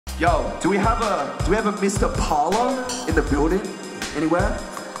Yo, do we have a Mr. Prlr in the building? Anywhere?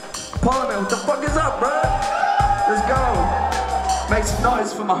 Prlr, man, what the fuck is up, bro? Let's go. Make some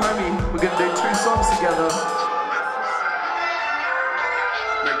noise for my homie. We're gonna do 2 songs together.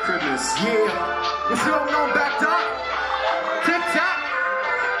 Merry Christmas. Yeah. What's going on, Backdock? Tick-tock.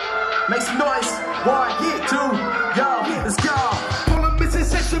 Make some noise. 1, hit, 2, yo, let's go. Pull a missing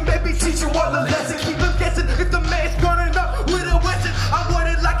session, baby, teach you all the lesson. Keep them guessing if the man's running up with a weapon. I want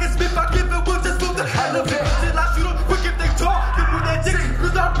it like a Smith, I give it one just move the elevator. Till I shoot them quick if they talk, give me that dick,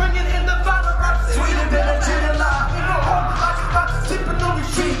 cause I'm bringing in the violent rap. Sweeter than a gin and lime. In the home, like a spot, sipping on the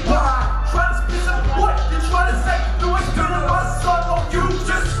street wine. Try to spit up what you try to say. Do it good in my son, on you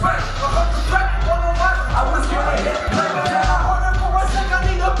just right. 100 crack on the line. I was gonna hit play, but then I heard it for a sec. I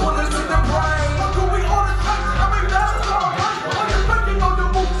need a bullet to the brain. What do we all the time? I mean, that's all right. When you're working on the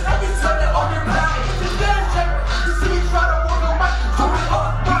move, and you turn it on your back. It's damn shame. You see me try to walk on my do it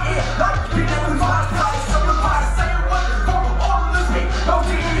up, my ear, like you never my price. Somebody say what for all of me. No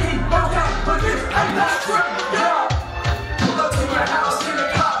DE, no that, but this ain't that trip. Yeah. Pull up to your house in a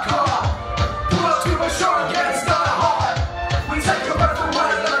cop car. Pull up to a shore and get it started hard. We take your breath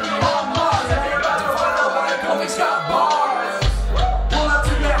away, let you on Mars. And you're about to find out why they call me scottbars. Pull up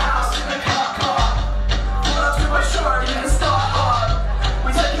to your house in a cop car. Pull up to a shore and get it started hard. We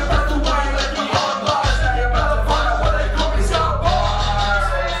take your breath away, let you on Mars. And you're about to find out why they call me scottbars.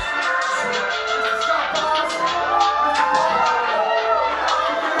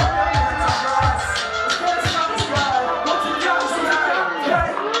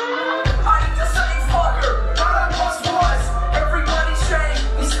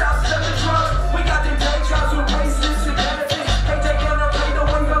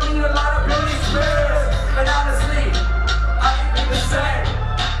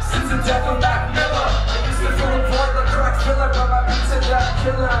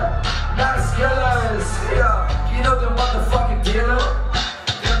 Killer, not skillers, yeah, you know the motherfucking dealer.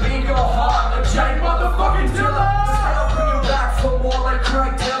 The beat go hard, the J motherfucking dealer. Just I'll bring you back for more like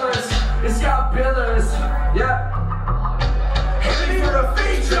crack dealers. It's got billers, yeah. Hit me for the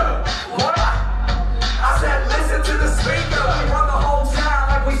feature, what? I said listen to the speaker. We run the whole town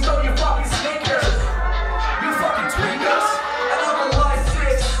like we stole your fucking sneakers. You fucking tweakers, and I'm a light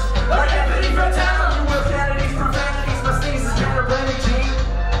 6. Like Anthony Fantano, you with vanities, profanities, my sneezes, panoramic G.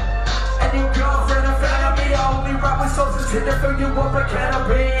 Soldiers hit the fill you up a can of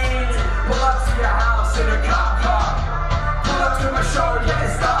beans. Pull up to your house in a cop car. Pull up to my show, yeah,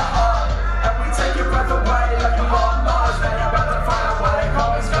 it's not hard. And we take your breath away like you're on Mars. Now you're about to find out why they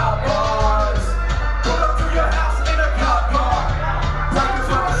call me scottbars. Pull up to your house in a cop car. Take you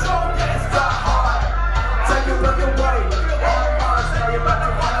from a show, yeah, it's not hard. Take your breath away like you're on Mars. Now you're about to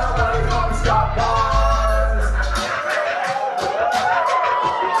find out why they call me scottbars.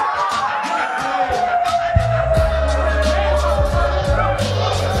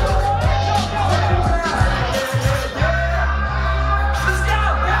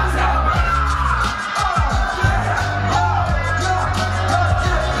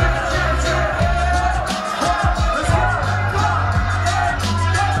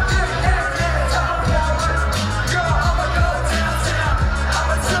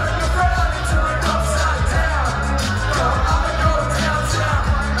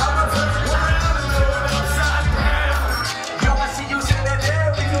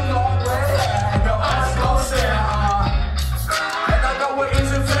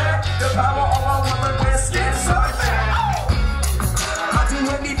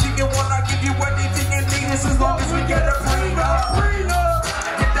 As long as we get a prenup,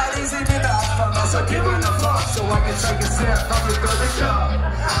 if that isn't enough, I must have given a fuck so I can take a sip from your good cup.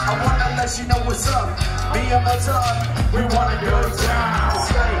 I wanna let you know what's up. Me and my dog, we wanna go down.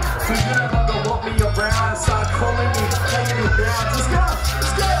 Stay, so you no longer want me around. Start calling me, taking it down. Let's go,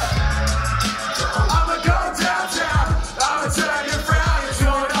 let's go. I'ma go downtown. I'ma turn you round and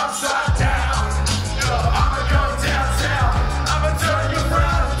turn it upside down. I'ma go downtown. I'ma turn you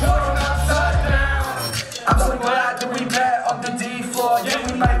round and turn it upside down. I'm so glad that we met on the D floor. Yeah,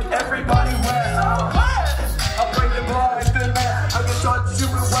 we make everybody wet. I'll break the bar if the man. I can start to do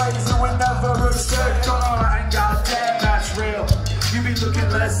it ways that we never respect. And goddamn, that's real. You be looking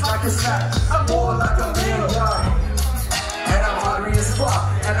less like a snack, I'm more like a meal. And I'm hungry as fuck,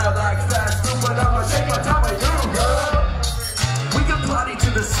 and I like fast food, but I'ma take my time with you, girl. We can party to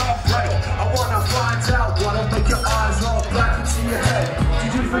the song play. I wanna find out what'll make your eyes roll black into your head.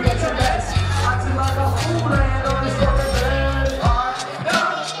 Did you forget your meds? Acting like a fool and on this fucking bed. I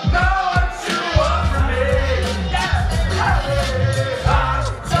know what you want from me. Yeah. I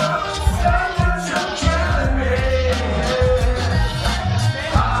don't understand what you're killing me.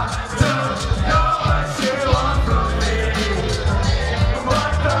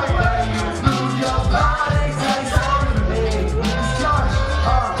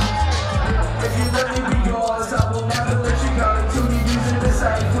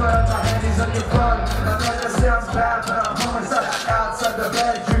 your fun. I know that sounds bad, but I promise that outside the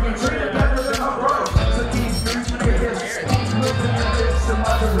bedroom you treat it better than my bro. So these moves with your hips, these moving your lips in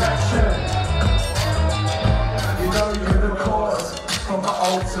my direction. You know you're the cause for my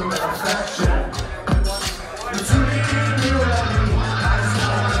ultimate affection. You're too deep, you and me. I just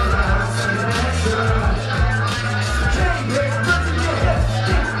want to last in connection. Can't get rid of your hips,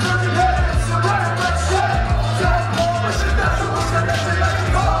 keep moving your hips in my direction. Don't fall, but she doesn't want to let you let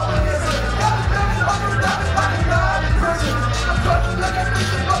me go.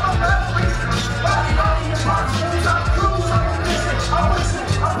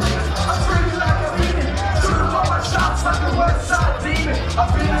 I'm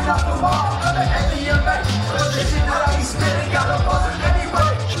feeling up the wall, I'm the enemy of me. But the shit that I be spitting got a buzzing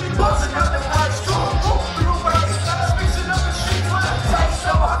anyway. Buzzing up the night, strong, move through race. Mixing up the streets with a taste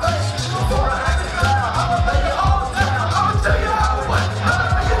of my face. Before I act it loud, I'ma lay it all down. I'ma tell you how it went,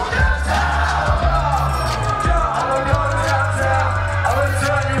 I'ma lay it downtown. Yeah, I'ma go downtown. I'ma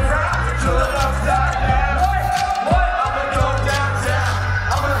turn you round, till it upside down. What? I'ma go downtown.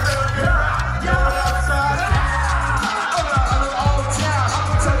 I'ma turn you round, till it upside down.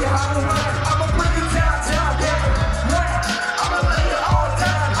 I'ma bring it downtown, yeah. What? I'ma lay it all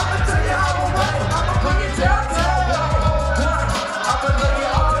down. I'ma tell you how it went. I'ma bring it downtown. What? I'ma lay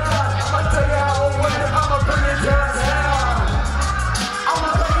it all down. I'ma tell you how it went. I'ma bring it downtown.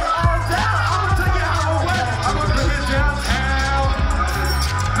 I'ma lay it all down. I'ma tell you how it went. I'ma bring it downtown.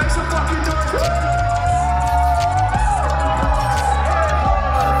 Make some fucking noise.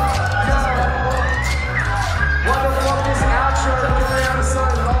 What the fuck is outro? Look around the so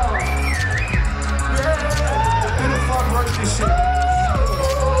long. Who the fuck wrote this shit?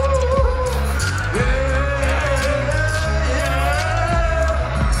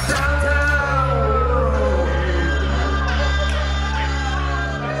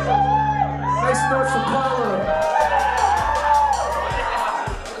 Make some noise for Prlr.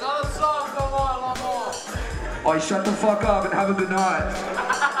 Another song, come on, one more. Oh, you shut the fuck up and have a good night.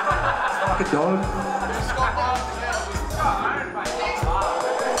 Fucking dog.